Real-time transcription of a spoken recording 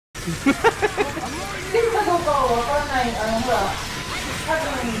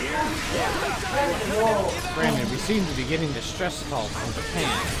Brandon, we seem to be getting distress calls from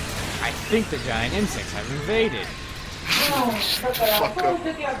Japan. I think the giant insects have invaded.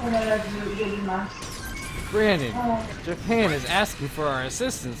 Brandon, Japan is asking for our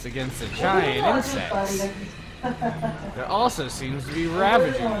assistance against the giant insects. There also seems to be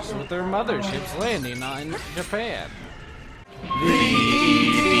ravagers with their motherships landing on Japan. The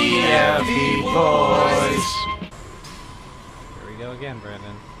EDF boys! Here we go again,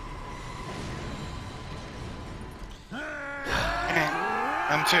 Brandon.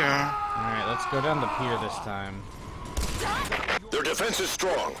 I'm too. Alright, let's go down the pier this time. Their defense is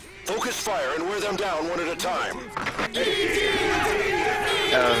strong. Focus fire and wear them down one at a time.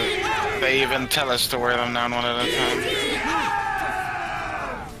 They even tell us to wear them down one at a time.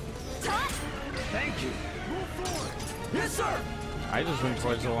 Thank you. Yes, sir. I just went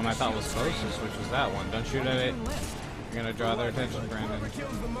towards the one I thought was closest, which was that one. Don't shoot at it. You're gonna draw their attention, Brandon. You're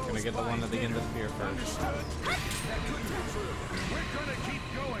gonna get the one at the end of the pier first. We're gonna keep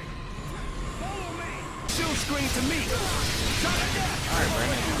going. Follow me. Shield screen to me. Alright,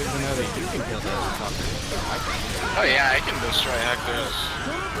 Brandon, you didn't know that you can kill those fuckers. Oh yeah, I can destroy Hector's.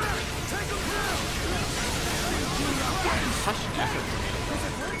 Such an effort for me.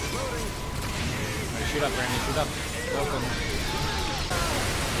 Alright, shoot up, Brandon, shoot up. Open.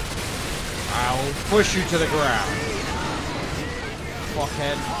 I'll push you to the ground.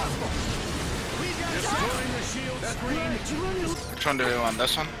 Fuckhead. Which one do we want?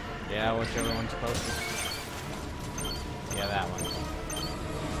 This one? Yeah, whichever one's closest. Yeah, that one.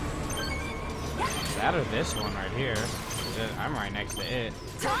 That or this one right here. I'm right next to it.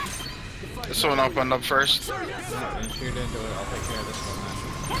 This one opened up first. No, then shoot into it. I'll take care of this one then.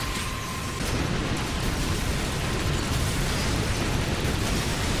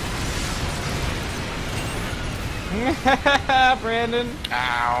 Brandon.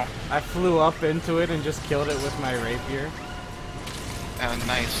 Ow. I flew up into it and just killed it with my rapier. Oh,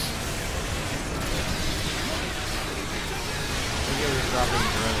 nice. He was dropping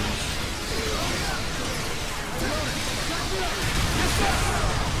drones.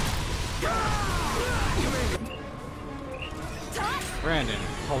 Brandon,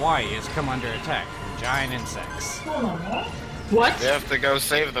 Hawaii has come under attack from giant insects. What? We have to go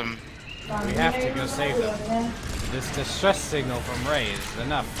save them. We have to go save them. This distress signal from Ray is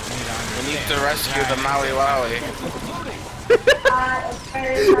enough for me to understand. We need to rescue the Maui Waui.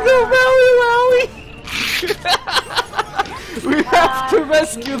 The Maui Waui! We have to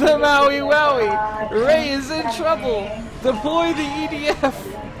rescue the Maui Waui! Ray is in trouble! Deploy the EDF!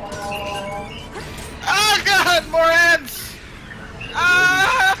 Oh god, more ants!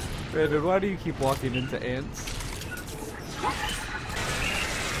 Ah! Brandon, why do you keep walking into ants?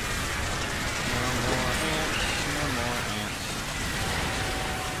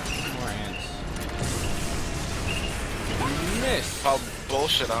 Miss. Call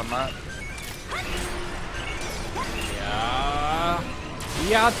bullshit on that. Yeah.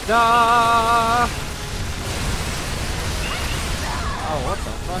 Yatta! Oh, what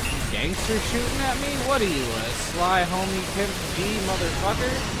the fuck? You gangster shooting at me? What are you, a sly homie pimp D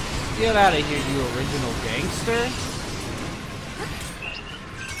motherfucker? Get out of here, you original gangster!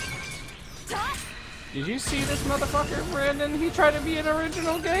 Did you see this motherfucker, Brandon? He tried to be an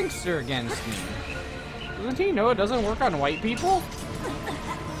original gangster against me. Doesn't he know it doesn't work on white people?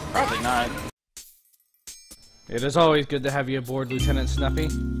 Probably not. It is always good to have you aboard, Lieutenant Snuffy.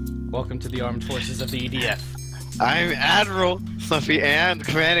 Welcome to the armed forces of the EDF. I'm Admiral Snuffy and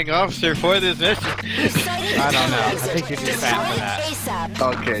commanding officer for this mission. I don't know. I think you're too fat for that.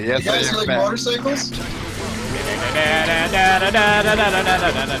 Okay, yes, You guys I am like fat. motorcycles?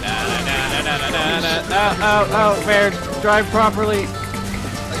 Oh, Baird, drive properly. I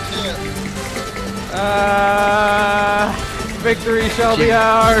can't. Victory shall be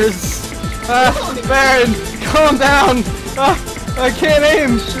ours. Baron, calm down. I can't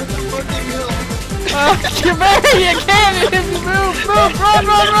aim. Shoot the fucking hill. Baron, you can't aim. Move, run.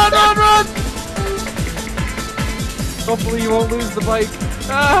 Hopefully you won't lose the bike.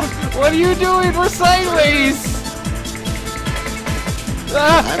 What are you doing? We're sideways.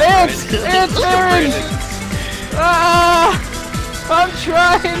 Ants, Baron. I'm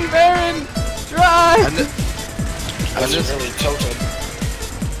trying, Baron. Try. I'm just really tilted.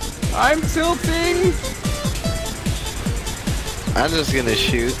 I'm tilting. I'm just gonna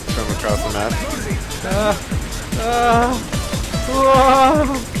shoot from across the map. Whoa.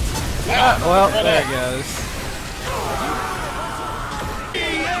 Well, there it goes.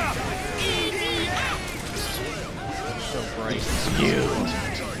 So bright. You.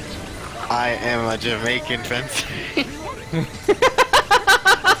 I am a Jamaican fencer.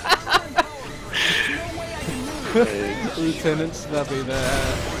 Lieutenant Snubby, the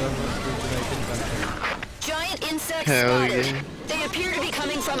Jamaican fencer. Giant insects Hell spotted. yeah. They appear to be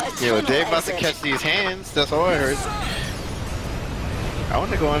coming from a tunnel Yo, they about to exit. catch these hands. That's all I heard. I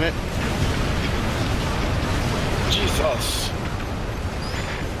want to go on it. Jesus.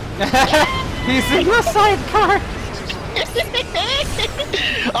 He's in the sidecar!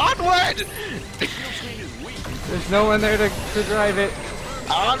 Onward! There's no one there to drive it.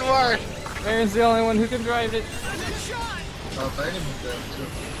 Onward! Aaron's the only one who can drive it. Oh, Brandon was there too.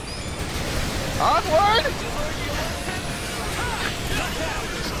 Onward!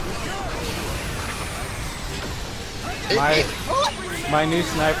 My new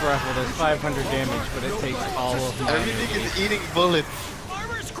sniper rifle does 500 damage, but it takes all of my Everything is eating bullets.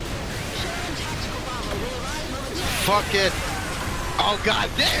 Fuck it. Oh god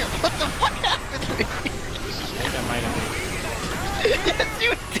damn! What the fuck happened to me? That might have Yes,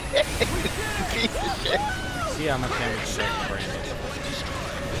 you did! Piece of shit. been. See how much damage it does, Brandon.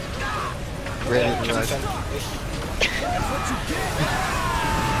 Brandon rush.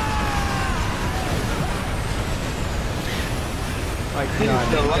 Like, none.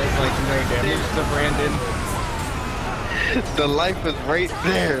 It does, like, no damage to Brandon. The life is right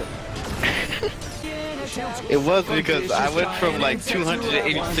there. It was because I went from like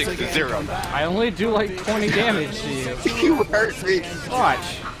 286 to 0. I only do, like, 20 damage to you. You hurt me.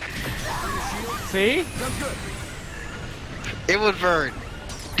 Watch. See? It would burn.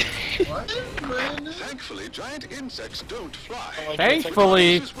 What? Brandon? Thankfully, giant insects don't fly.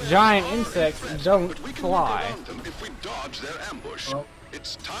 Thankfully, giant insects don't We can fly. get around them if we dodge their ambush. Oh.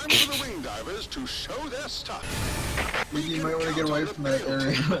 It's time for the wing divers to show their stuff. You might want to get away from that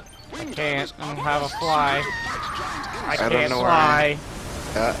area. Wing Can't. divers I don't are have a also fly. giant I don't can't know where I fly.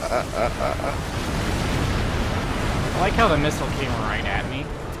 I like how the missile came right at me.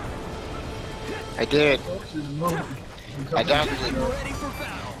 I did. She's moving. I dodged it.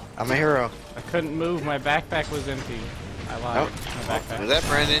 I'm a hero. I couldn't move. My backpack was empty. I lied. Nope. My Is backpack. that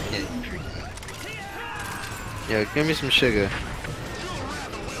Brandon? Yeah. Yo, give me some sugar.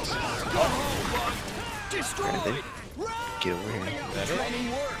 Brandon. Get over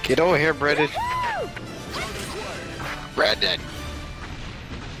here. Get over here, Brandon. Brandon!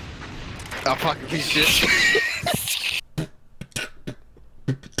 Oh, fucking piece of shit.